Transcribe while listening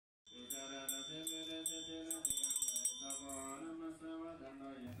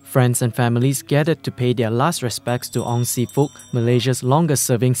Friends and families gathered to pay their last respects to Ong See Fook, Malaysia's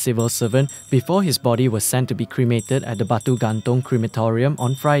longest-serving civil servant, before his body was sent to be cremated at the Batu Gantung crematorium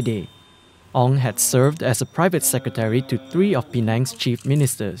on Friday. Ong had served as a private secretary to 3 of Penang's chief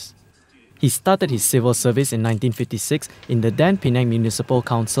ministers. He started his civil service in 1956 in the then Penang Municipal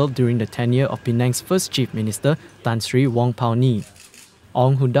Council during the tenure of Penang's first chief minister, Tan Sri Wong Pao Ni.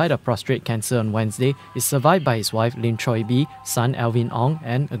 Ong, who died of prostate cancer on Wednesday, is survived by his wife Lim Choi Bee, son Alvin Ong,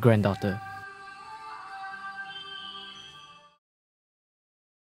 and a granddaughter.